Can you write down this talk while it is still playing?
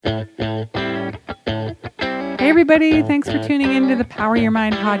Hey everybody, thanks for tuning in to the Power Your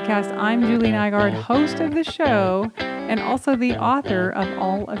Mind podcast. I'm Julie Nygard, host of the show and also the author of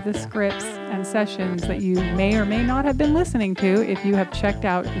all of the scripts and sessions that you may or may not have been listening to if you have checked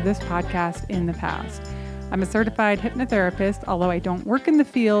out this podcast in the past. I'm a certified hypnotherapist. Although I don't work in the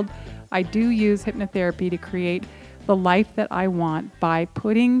field, I do use hypnotherapy to create the life that I want by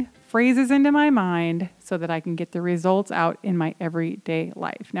putting phrases into my mind so that I can get the results out in my everyday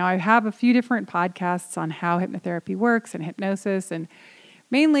life. Now, I have a few different podcasts on how hypnotherapy works and hypnosis, and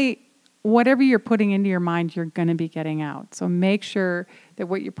mainly whatever you're putting into your mind, you're going to be getting out. So make sure that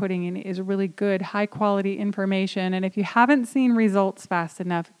what you're putting in is really good, high quality information. And if you haven't seen results fast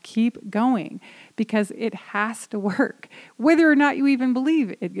enough, keep going because it has to work. Whether or not you even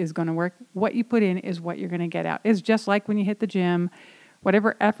believe it is going to work, what you put in is what you're going to get out. It's just like when you hit the gym.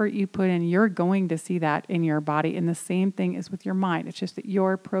 Whatever effort you put in, you're going to see that in your body. And the same thing is with your mind. It's just that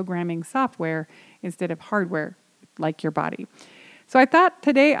you're programming software instead of hardware, like your body. So I thought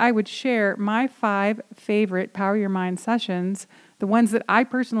today I would share my 5 favorite Power Your Mind sessions, the ones that I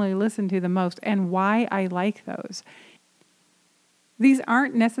personally listen to the most, and why I like those. These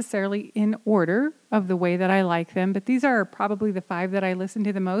aren't necessarily in order of the way that I like them, but these are probably the 5 that I listen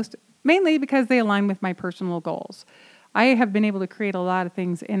to the most, mainly because they align with my personal goals. I have been able to create a lot of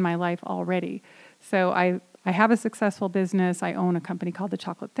things in my life already. So I have a successful business. I own a company called The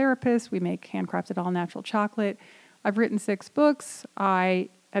Chocolate Therapist. We make handcrafted all-natural chocolate. I've written 6 books. I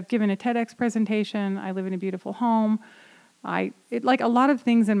have given a TEDx presentation. I live in a beautiful home. Like a lot of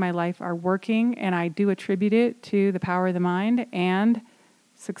things in my life are working, and I do attribute it to the power of the mind and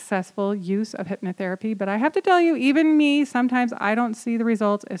successful use of hypnotherapy. But I have to tell you, even me, sometimes I don't see the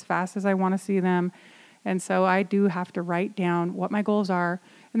results as fast as I want to see them. And so I do have to write down what my goals are,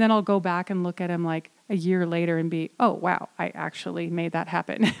 and then I'll go back and look at them like a year later and be, oh, wow, I actually made that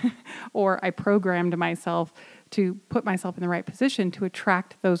happen. Or I programmed myself to put myself in the right position to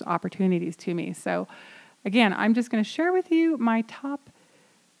attract those opportunities to me. So again, I'm just going to share with you my top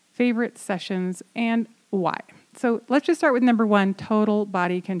favorite sessions and why. So let's just start with number 1, total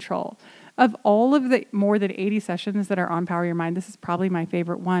body control. Of all of the more than 80 sessions that are on Power Your Mind, this is probably my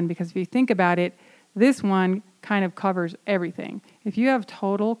favorite one because if you think about it, this one kind of covers everything. If you have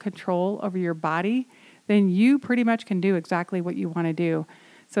total control over your body, then you pretty much can do exactly what you want to do.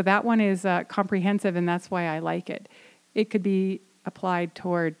 So that one is comprehensive, and that's why I like it. It could be applied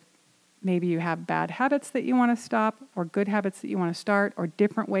toward maybe you have bad habits that you want to stop, or good habits that you want to start, or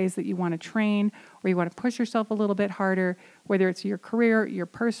different ways that you want to train, or you want to push yourself a little bit harder, whether it's your career, your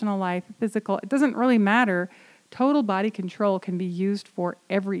personal life, physical. It doesn't really matter. Total body control can be used for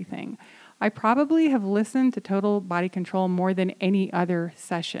everything. I probably have listened to total body control more than any other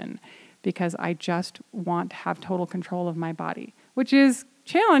session because I just want to have total control of my body, which is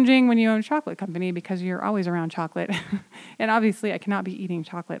challenging when you own a chocolate company because you're always around chocolate. And obviously I cannot be eating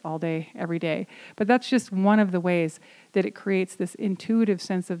chocolate all day, every day. But that's just one of the ways that it creates this intuitive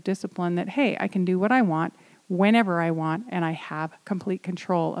sense of discipline that, hey, I can do what I want, whenever I want, and I have complete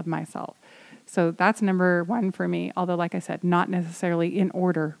control of myself. So that's number 1 for me, although like I said, not necessarily in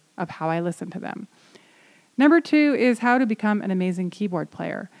order of how I listen to them. Number 2 is how to become an amazing keyboard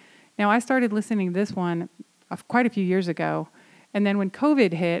player. Now, I started listening to this one quite a few years ago, and then when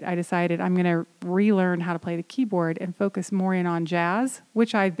COVID hit, I decided I'm going to relearn how to play the keyboard and focus more in on jazz,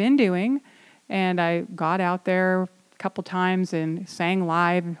 which I've been doing, and I got out there a couple times and sang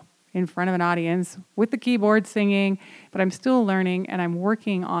live in front of an audience with the keyboard singing, but I'm still learning, and I'm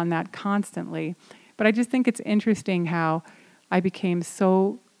working on that constantly. But I just think it's interesting how I became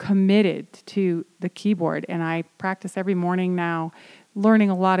so committed to the keyboard, and I practice every morning now,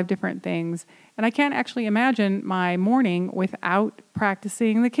 learning a lot of different things. And I can't actually imagine my morning without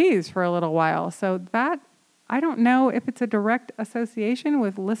practicing the keys for a little while. So that, I don't know if it's a direct association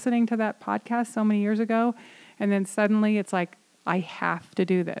with listening to that podcast so many years ago, and then suddenly it's like, I have to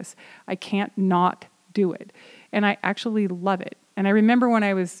do this. I can't not do it. And I actually love it. And I remember when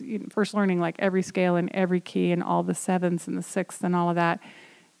I was first learning like every scale and every key and all the 7ths and the 6ths and all of that,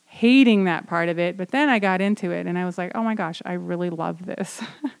 hating that part of it. But then I got into it and I was like, oh my gosh, I really love this.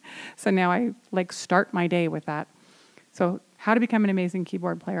 So now I like start my day with that. So how to become an amazing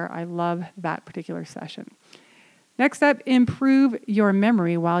keyboard player. I love that particular session. Next up, improve your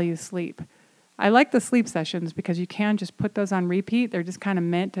memory while you sleep. I like the sleep sessions because you can just put those on repeat. They're just kind of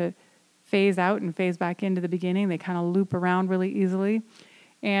meant to phase out and phase back into the beginning. They kind of loop around really easily.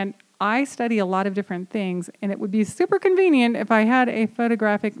 And I study a lot of different things, and it would be super convenient if I had a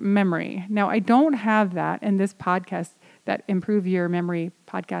photographic memory. Now, I don't have that, and this podcast, that Improve Your Memory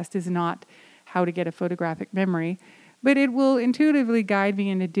podcast, is not how to get a photographic memory. But it will intuitively guide me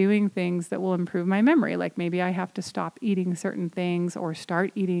into doing things that will improve my memory. Like maybe I have to stop eating certain things or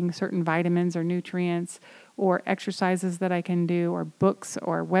start eating certain vitamins or nutrients or exercises that I can do or books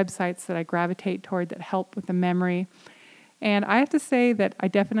or websites that I gravitate toward that help with the memory. And I have to say that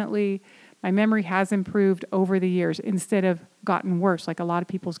my memory has improved over the years instead of gotten worse. Like a lot of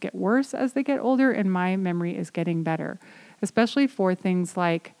people's get worse as they get older, and my memory is getting better, especially for things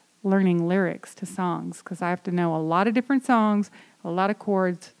like learning lyrics to songs, because I have to know a lot of different songs, a lot of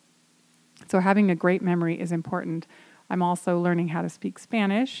chords. So having a great memory is important. I'm also learning how to speak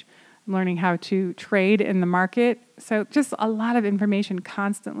Spanish. I'm learning how to trade in the market. So just a lot of information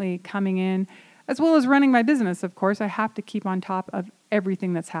constantly coming in, as well as running my business, of course. I have to keep on top of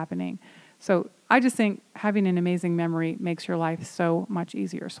everything that's happening. So I just think having an amazing memory makes your life so much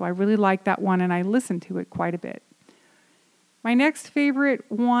easier. So I really like that one, and I listen to it quite a bit. My next favorite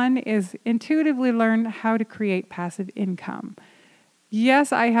one is intuitively learn how to create passive income.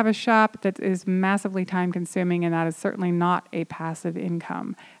 Yes, I have a shop that is massively time consuming, and that is certainly not a passive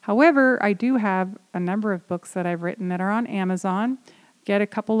income. However, I do have a number of books that I've written that are on Amazon. Get a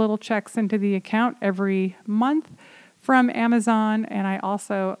couple little checks into the account every month from Amazon. And I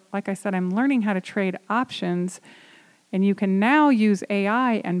also, like I said, I'm learning how to trade options. And you can now use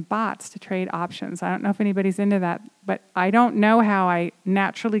AI and bots to trade options. I don't know if anybody's into that, but I don't know how I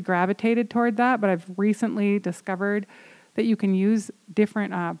naturally gravitated toward that, but I've recently discovered that you can use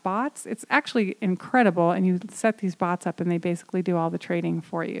different bots. It's actually incredible, and you set these bots up and they basically do all the trading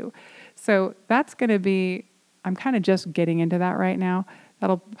for you. So that's going to be, I'm kind of just getting into that right now.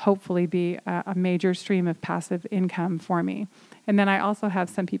 That'll hopefully be a major stream of passive income for me. And then I also have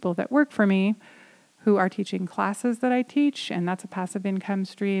some people that work for me who are teaching classes that I teach, and that's a passive income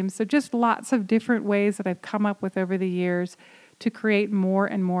stream. So just lots of different ways that I've come up with over the years to create more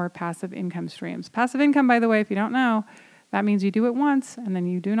and more passive income streams. Passive income, by the way, if you don't know, that means you do it once and then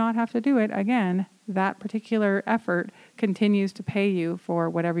you do not have to do it again. That particular effort continues to pay you for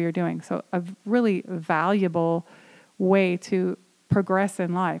whatever you're doing. So a really valuable way to progress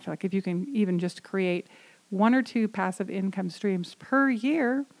in life. Like if you can even just create 1 or 2 passive income streams per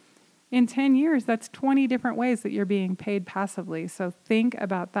year, in 10 years, that's 20 different ways that you're being paid passively. So think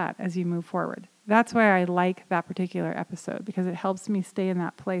about that as you move forward. That's why I like that particular episode, because it helps me stay in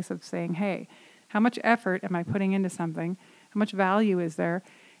that place of saying, hey, how much effort am I putting into something? How much value is there?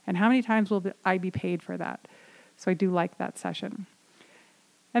 And how many times will I be paid for that? So I do like that session.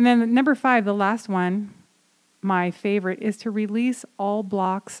 And then number 5, the last one, my favorite, is to release all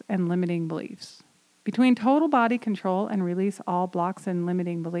blocks and limiting beliefs. Between total body control and release all blocks and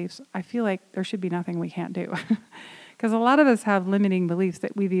limiting beliefs, I feel like there should be nothing we can't do. Because a lot of us have limiting beliefs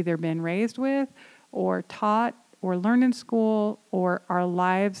that we've either been raised with or taught or learned in school, or our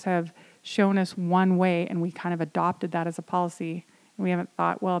lives have shown us one way and we kind of adopted that as a policy. And we haven't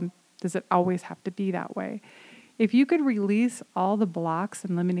thought, well, does it always have to be that way? If you could release all the blocks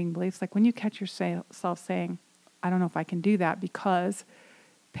and limiting beliefs, like when you catch yourself saying, I don't know if I can do that because,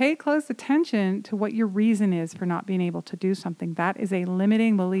 pay close attention to what your reason is for not being able to do something. That is a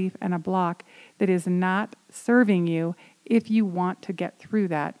limiting belief and a block that is not serving you if you want to get through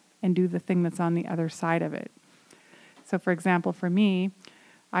that and do the thing that's on the other side of it. So for example, for me,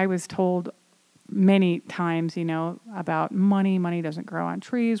 I was told many times, about money. Money doesn't grow on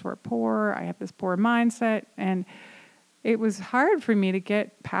trees. We're poor. I have this poor mindset. And it was hard for me to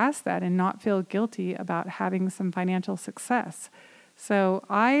get past that and not feel guilty about having some financial success. So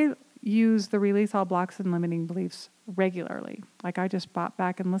I use the release all blocks and limiting beliefs regularly. Like I just bought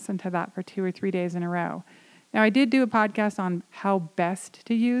back and listened to that for 2 or 3 days in a row. Now I did do a podcast on how best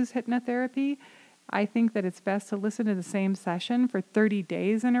to use hypnotherapy. I think that it's best to listen to the same session for 30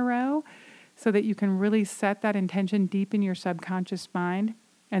 days in a row so that you can really set that intention deep in your subconscious mind.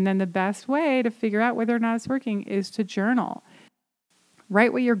 And then the best way to figure out whether or not it's working is to journal.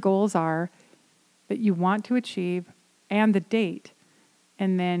 Write what your goals are that you want to achieve and the date.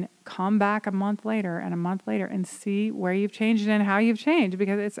 And then come back a month later and see where you've changed and how you've changed,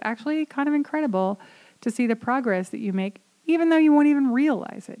 because it's actually kind of incredible to see the progress that you make, even though you won't even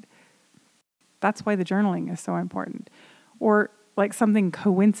realize it. That's why the journaling is so important. Or like something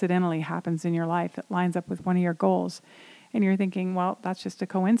coincidentally happens in your life that lines up with one of your goals, and you're thinking, well, that's just a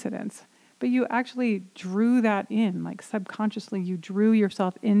coincidence. But you actually drew that in, like subconsciously you drew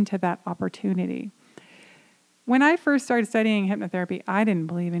yourself into that opportunity. When I first started studying hypnotherapy, I didn't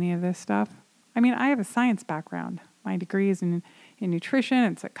believe any of this stuff. I mean, I have a science background. My degree is in nutrition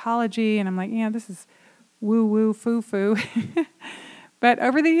and psychology, and I'm like, yeah, this is woo-woo, foo-foo. But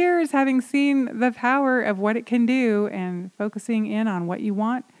over the years, having seen the power of what it can do and focusing in on what you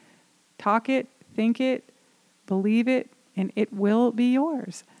want, talk it, think it, believe it, and it will be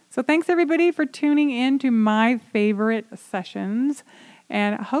yours. So thanks everybody for tuning in to my favorite sessions.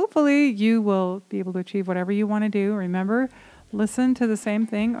 And hopefully you will be able to achieve whatever you want to do. Remember, listen to the same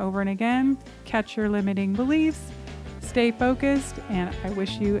thing over and again. Catch your limiting beliefs. Stay focused. And I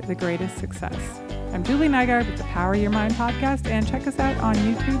wish you the greatest success. I'm Julie Nygard with the Power Your Mind podcast. And check us out on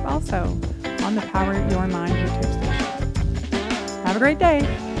YouTube also on the Power Your Mind YouTube station. Have a great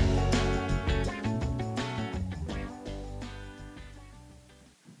day.